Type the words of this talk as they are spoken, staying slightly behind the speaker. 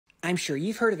I'm sure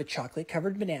you've heard of a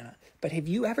chocolate-covered banana, but have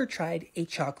you ever tried a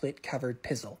chocolate-covered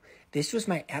PIZZLE? This was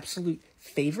my absolute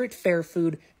favorite fair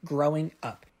food growing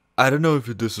up. I don't know if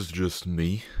this is just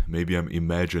me, maybe I'm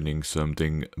imagining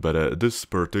something, but this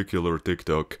particular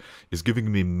TikTok is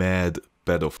giving me mad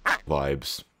pedo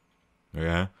vibes.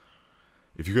 Yeah?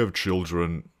 If you have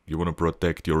children, you want to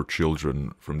protect your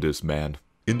children from this man.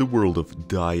 In the world of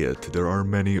diet, there are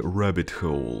many rabbit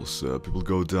holes. People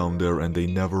go down there and they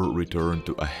never return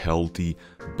to a healthy,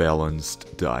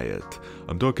 balanced diet.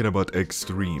 I'm talking about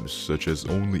extremes, such as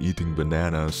only eating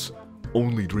bananas,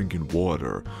 only drinking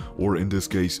water, or in this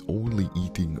case, only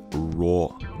eating raw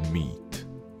meat.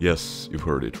 Yes, you've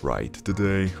heard it right.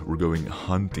 Today, we're going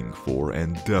hunting for,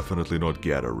 and definitely not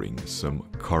gathering, some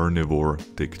carnivore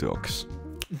TikToks.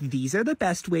 These are the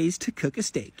best ways to cook a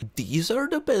steak. These are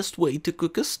the best way to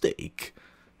cook a steak.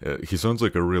 He sounds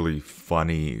like a really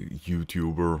funny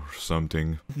YouTuber or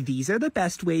something. These are the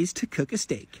best ways to cook a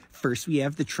steak. First, we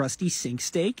have the trusty sink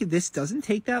steak. This doesn't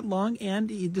take that long,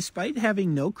 and despite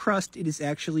having no crust, it is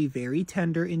actually very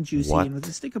tender and juicy. What? And with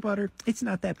a stick of butter, it's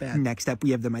not that bad. Next up,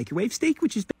 we have the microwave steak,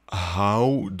 which is...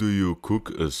 How do you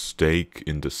cook a steak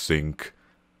in the sink?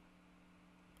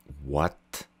 What?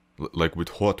 Like with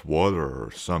hot water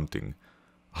or something?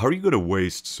 How are you gonna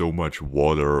waste so much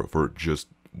water for just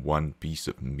one piece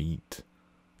of meat?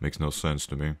 Makes no sense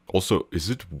to me. Also,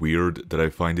 is it weird that I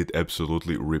find it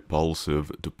absolutely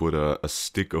repulsive to put a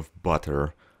stick of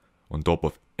butter on top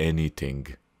of anything?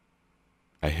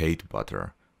 I hate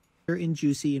butter. And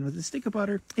juicy, and with a stick of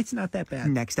butter, it's not that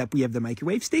bad. Next up, we have the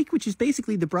microwave steak, which is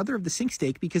basically the brother of the sink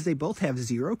steak because they both have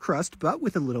zero crust, but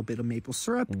with a little bit of maple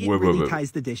syrup, it really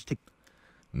ties the dish together.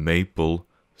 Maple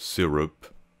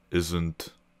syrup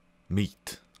isn't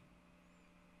meat.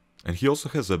 And he also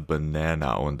has a banana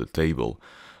on the table.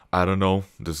 I don't know,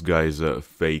 this guy's a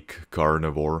fake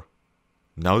carnivore.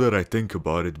 Now that I think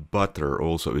about it, butter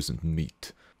also isn't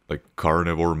meat. Like,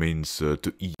 carnivore means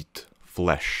to eat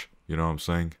flesh, you know what I'm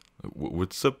saying?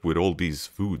 What's up with all these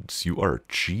foods? You are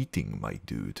cheating, my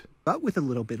dude. But with a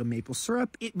little bit of maple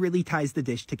syrup, it really ties the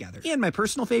dish together. And my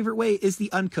personal favorite way is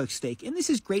the uncooked steak. And this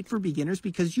is great for beginners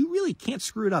because you really can't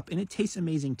screw it up, and it tastes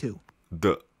amazing too.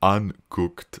 The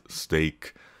uncooked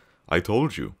steak. I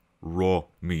told you, raw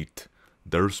meat.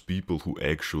 There's people who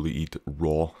actually eat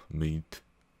raw meat.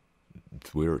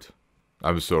 It's weird.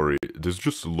 I'm sorry, this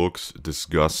just looks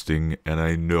disgusting, and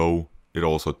I know it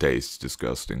also tastes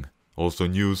disgusting. Also,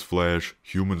 newsflash,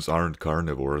 humans aren't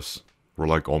carnivores. We're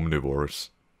like omnivores.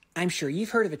 I'm sure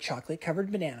you've heard of a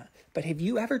chocolate-covered banana, but have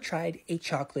you ever tried a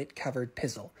chocolate-covered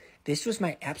PIZZLE? This was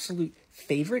my absolute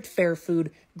favorite fair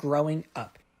food growing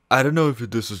up. I don't know if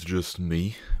this is just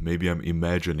me, maybe I'm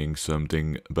imagining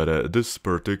something, but this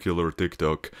particular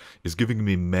TikTok is giving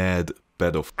me mad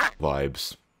pedo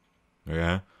vibes.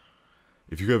 Yeah?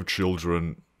 If you have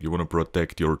children, you want to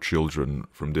protect your children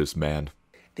from this man.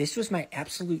 This was my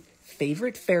absolute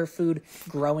favorite fair food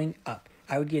growing up.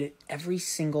 I would get it every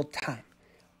single time.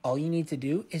 All you need to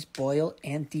do is boil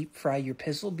and deep fry your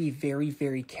PIZZLE. Be very,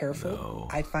 very careful. No.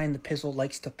 I find the PIZZLE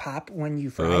likes to pop when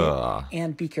you fry it.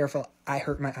 And be careful, I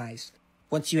hurt my eyes.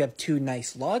 Once you have two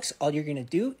nice logs, all you're going to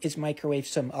do is microwave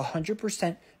some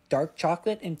 100% dark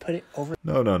chocolate and put it over...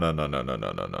 No.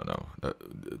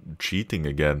 Cheating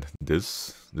again.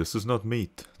 This is not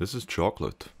meat. This is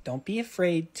chocolate. Don't be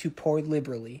afraid to pour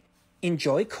liberally.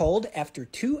 Enjoy cold after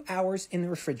 2 hours in the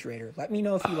refrigerator. Let me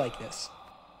know if you like this.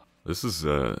 This is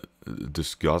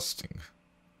disgusting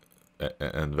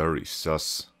and very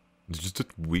sus. It's just a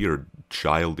weird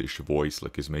childish voice,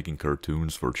 like he's making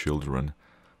cartoons for children.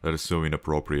 That is so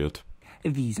inappropriate.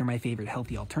 These are my favorite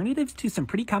healthy alternatives to some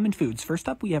pretty common foods. First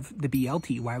up, we have the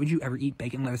BLT. Why would you ever eat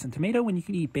bacon, lettuce, and tomato when you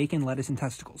could eat bacon, lettuce, and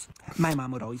testicles? My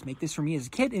mom would always make this for me as a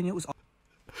kid, and it was...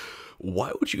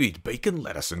 Why would you eat bacon,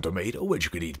 lettuce, and tomato when you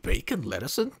could eat bacon,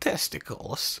 lettuce, and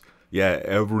testicles? Yeah,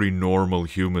 every normal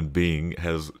human being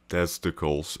has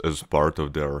testicles as part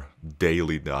of their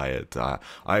daily diet.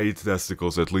 I eat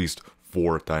testicles at least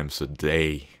 4 times a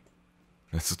day.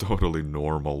 That's totally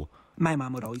normal. My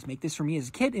mom would always make this for me as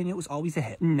a kid, and it was always a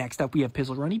hit. Next up, we have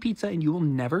PIZZLE pizza, and you will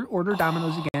never order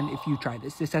Domino's again if you try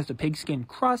this. This has a pigskin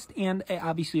crust and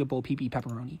obviously a Bull PP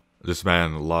pepperoni. This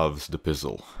man loves the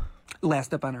PIZZLE.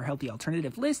 Last up on our healthy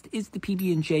alternative list is the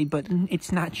PB&J, but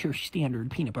it's not your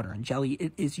standard peanut butter and jelly.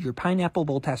 It is your pineapple,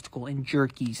 bull testicle, and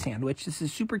jerky sandwich. This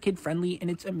is super kid-friendly, and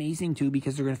it's amazing, too,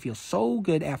 because they're going to feel so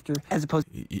good after, as opposed...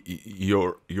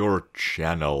 Your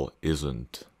channel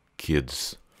isn't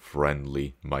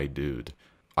kids-friendly, my dude.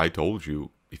 I told you,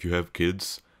 if you have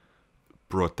kids,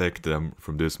 protect them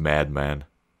from this madman.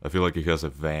 I feel like he has a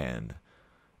van.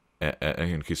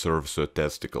 And he serves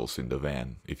testicles in the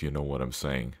van, if you know what I'm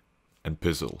saying. And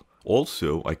PIZZLE.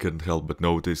 Also, I couldn't help but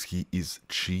notice he is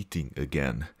cheating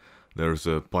again. There's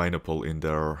a pineapple in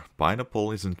there.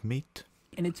 Pineapple isn't meat.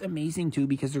 And it's amazing too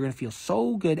because they're gonna feel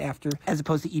so good after, as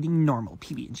opposed to eating normal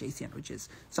PB&J sandwiches.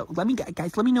 So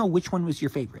guys, let me know which one was your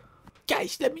favorite.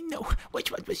 Guys, let me know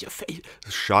which one was your favorite.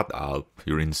 Shut up,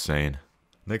 you're insane.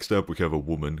 Next up, we have a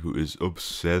woman who is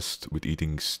obsessed with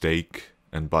eating steak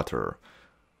and butter.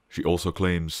 She also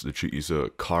claims that she is a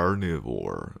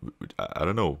carnivore. I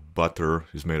don't know, butter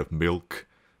is made of milk.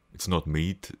 It's not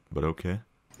meat, but okay.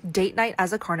 Date night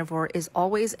as a carnivore is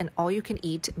always an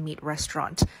all-you-can-eat meat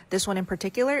restaurant. This one in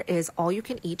particular is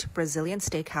all-you-can-eat Brazilian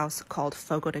steakhouse called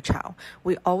Fogo de Chao.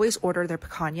 We always order their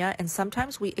picanha, and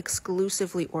sometimes we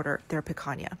exclusively order their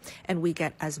picanha, and we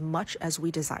get as much as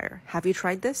we desire. Have you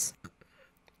tried this?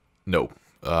 No,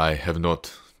 I have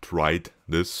not tried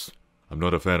this. I'm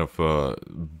not a fan of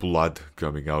blood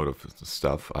coming out of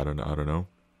stuff. I don't know.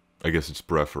 I guess it's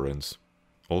preference.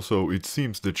 Also, it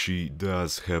seems that she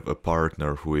does have a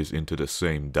partner who is into the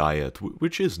same diet,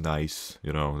 which is nice.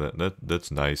 You know,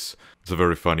 that's nice. It's a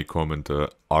very funny comment.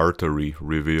 Artery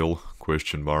reveal?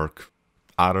 Question mark.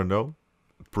 I don't know.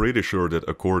 Pretty sure that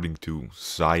according to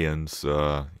science,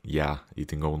 yeah,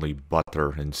 eating only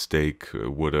butter and steak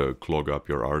would clog up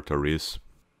your arteries.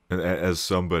 And as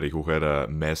somebody who had a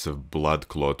massive blood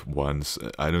clot once,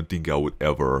 I don't think I would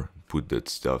ever put that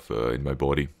stuff in my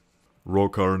body. Raw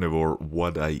carnivore,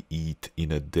 what I eat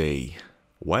in a day.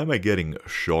 Why am I getting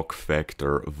shock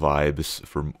factor vibes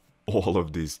from all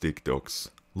of these TikToks?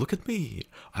 Look at me,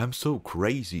 I'm so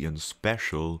crazy and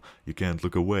special, you can't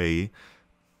look away.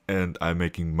 And I'm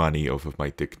making money off of my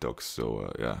TikToks,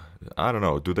 so yeah. I don't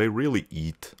know, do they really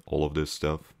eat all of this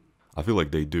stuff? I feel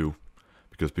like they do,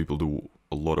 because people do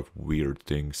a lot of weird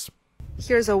things.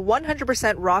 Here's a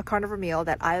 100% raw carnivore meal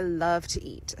that I love to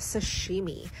eat.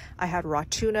 Sashimi. I had raw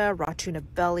tuna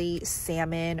belly,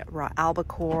 salmon, raw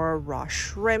albacore, raw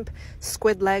shrimp,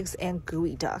 squid legs, and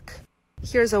gooey duck.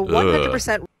 Here's a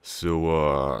 100%...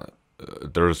 So,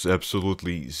 there's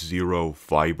absolutely zero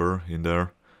fiber in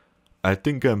there. I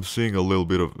think I'm seeing a little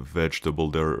bit of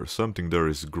vegetable there. Something there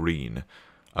is green.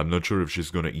 I'm not sure if she's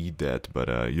gonna eat that,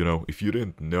 but you know, if you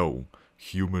didn't know,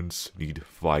 humans need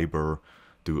fiber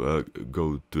to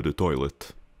go to the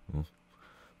toilet.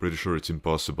 Pretty sure it's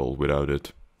impossible without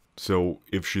it. So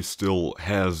if she still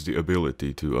has the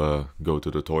ability to go to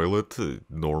the toilet,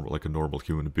 like a normal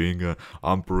human being,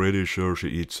 I'm pretty sure she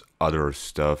eats other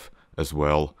stuff as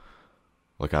well.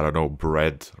 Like, I don't know,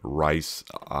 bread, rice,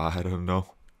 I don't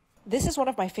know. This is one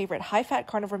of my favorite high-fat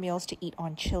carnivore meals to eat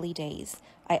on chilly days.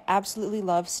 I absolutely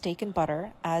love steak and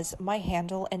butter, as my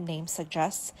handle and name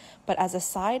suggests, but as a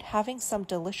side, having some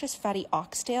delicious fatty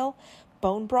oxtail,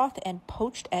 bone broth, and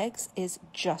poached eggs is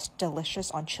just delicious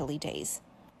on chilly days.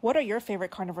 What are your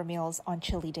favorite carnivore meals on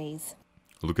chilly days?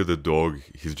 Look at the dog,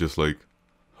 he's just like,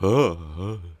 huh.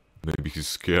 Maybe he's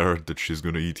scared that she's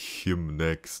gonna eat him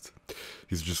next.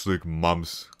 He's just like,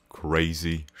 mom's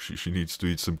crazy. She needs to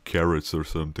eat some carrots or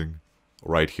something.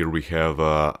 Right here we have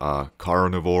a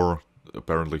carnivore.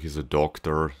 Apparently he's a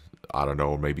doctor. I don't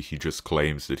know, maybe he just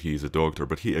claims that he's a doctor,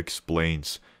 but he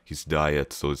explains his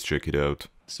diet, so let's check it out.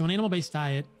 So an animal-based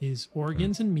diet is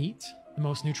organs and meat, the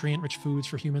most nutrient-rich foods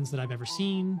for humans that I've ever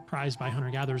seen, prized by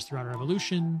hunter-gatherers throughout our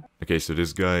evolution. Okay, so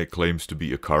this guy claims to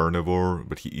be a carnivore,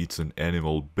 but he eats an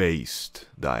animal-based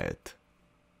diet,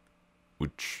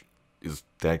 which is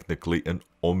technically an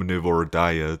omnivore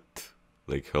diet.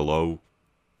 Like, hello?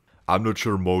 I'm not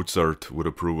sure Mozart would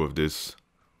approve of this.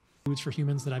 Foods for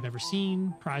humans that I've ever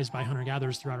seen, prized by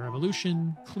hunter-gatherers throughout our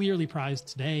evolution, clearly prized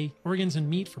today. Organs and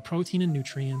meat for protein and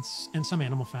nutrients, and some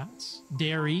animal fats.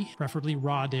 Dairy, preferably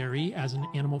raw dairy, as an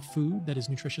animal food that is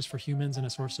nutritious for humans and a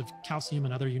source of calcium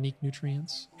and other unique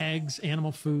nutrients. Eggs,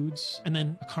 animal foods, and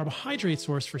then a carbohydrate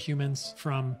source for humans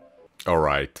from...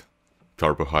 Alright,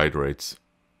 carbohydrates.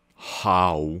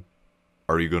 How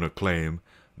are you gonna claim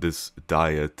this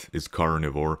diet is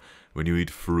carnivore when you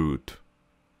eat fruit?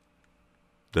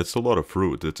 That's a lot of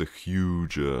fruit. That's a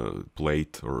huge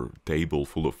plate or table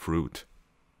full of fruit.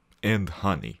 And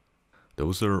honey.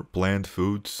 Those are plant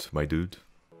foods, my dude.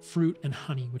 Fruit and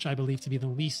honey, which I believe to be the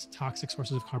least toxic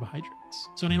sources of carbohydrates.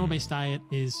 So an animal-based diet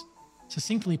is,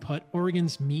 succinctly put,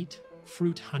 organs, meat,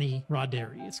 fruit, honey, raw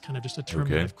dairy. It's kind of just a term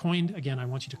that I've coined. Again, I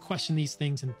want you to question these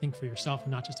things and think for yourself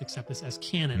and not just accept this as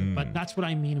canon. But that's what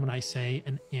I mean when I say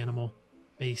an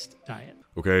animal-based diet.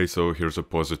 Okay, so here's a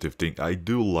positive thing. I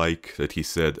do like that he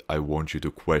said, I want you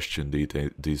to question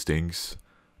these things.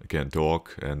 Again,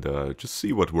 talk and just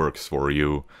see what works for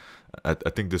you. I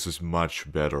think this is much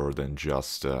better than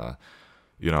just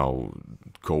you know,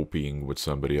 copying what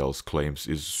somebody else claims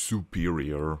is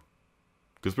superior.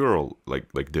 Because we're all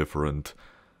like different,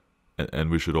 and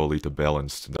we should all eat a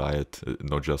balanced diet,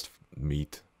 not just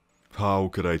meat. How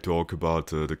could I talk about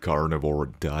the carnivore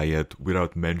diet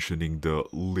without mentioning the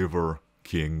liver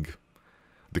king?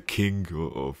 The king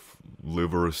of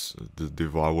livers, the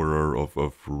devourer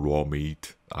of raw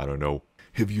meat. I don't know.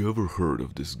 Have you ever heard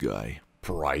of this guy?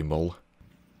 Primal?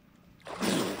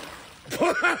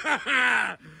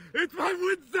 It's my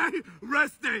Wednesday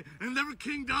rest day, and Liver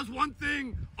King does one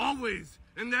thing always,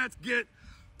 and that's get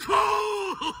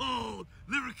cold.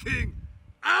 Liver King,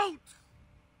 out!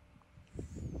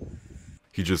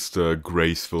 He just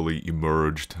gracefully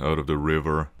emerged out of the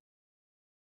river.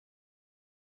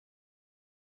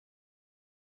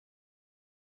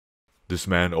 This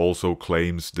man also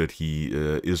claims that he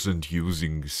isn't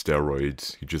using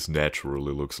steroids. He just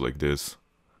naturally looks like this.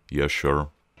 Yeah, sure.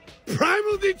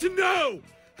 Primal need to know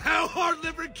how hard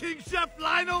Liver King Chef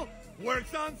Lionel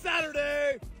works on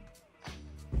Saturday.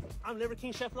 I'm Liver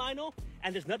King Chef Lionel,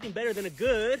 and there's nothing better than a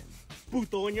good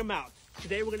puto in your mouth.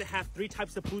 Today we're gonna have 3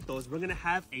 types of putos. We're gonna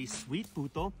have a sweet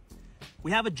puto.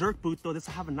 We have a jerk puto. This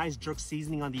will have a nice jerk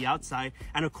seasoning on the outside.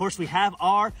 And of course we have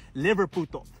our liver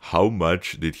puto. How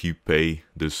much did he pay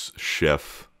this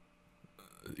chef?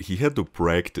 He had to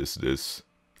practice this.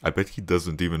 I bet he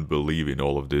doesn't even believe in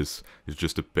all of this. It's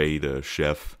just to pay the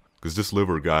chef. Because this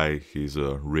liver guy, he's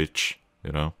rich,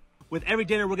 you know? With every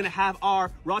dinner, we're gonna have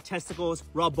our raw testicles,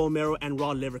 raw bone marrow, and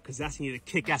raw liver, because that's when you need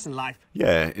to kick ass in life.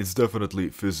 Yeah, it's definitely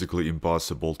physically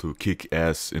impossible to kick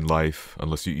ass in life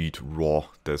unless you eat raw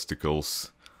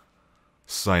testicles.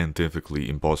 Scientifically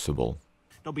impossible.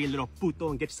 Don't be a little puto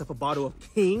and get yourself a bottle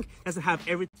of King. That's to have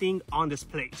everything on this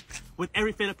plate. With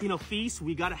every Filipino feast,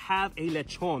 we gotta have a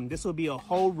lechon. This will be a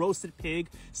whole roasted pig,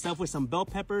 stuffed with some bell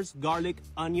peppers, garlic,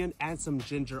 onion, and some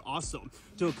ginger also.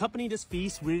 To accompany this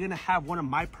feast, we're gonna have one of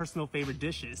my personal favorite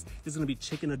dishes. This is gonna be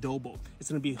chicken adobo. It's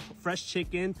gonna be fresh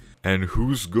chicken. And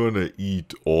who's gonna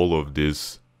eat all of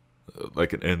this?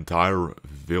 Like an entire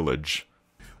village.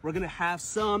 We're gonna have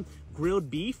some grilled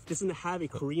beef. This is gonna have a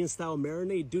Korean style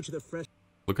marinade due to the fresh.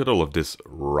 Look at all of this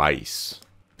rice.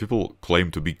 People claim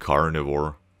to be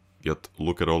carnivore, yet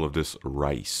look at all of this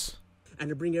rice. And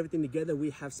to bring everything together,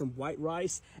 we have some white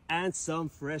rice and some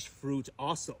fresh fruit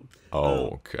also.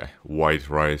 Oh, okay. White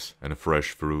rice and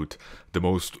fresh fruit. The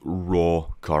most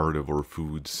raw carnivore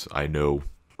foods I know.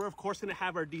 We're of course gonna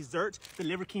have our dessert, the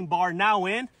Liver King bar now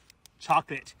in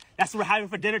chocolate. That's what we're having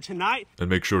for dinner tonight. And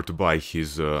make sure to buy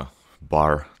his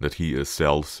bar that he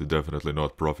sells. Definitely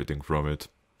not profiting from it.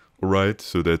 Alright,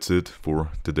 so that's it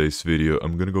for today's video.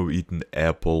 I'm gonna go eat an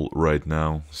apple right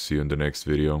now. See you in the next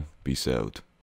video. Peace out.